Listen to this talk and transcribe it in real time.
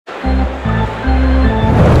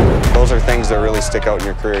really stick out in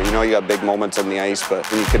your career. You know you got big moments on the ice, but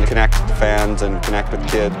when you can connect with the fans and connect with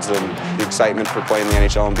kids and the excitement for playing the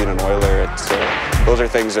NHL and being an Oiler, those are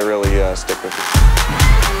things that really stick with you.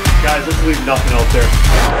 Guys, let's leave nothing out there.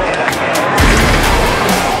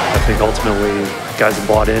 I think ultimately guys have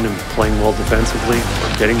bought in and playing well defensively,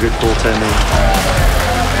 getting good goaltending.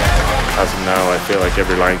 As of now, I feel like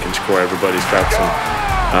every line can score. Everybody's got some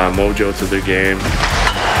mojo to their game.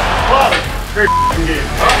 Great game.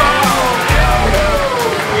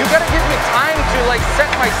 You gotta give me time to like set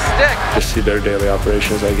my stick. Just see their daily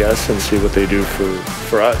operations, I guess, and see what they do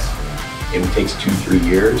for us. If it takes 2-3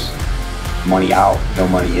 years, money out, no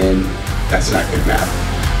money in, that's not good math.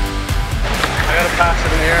 I gotta pass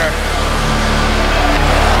it in the air.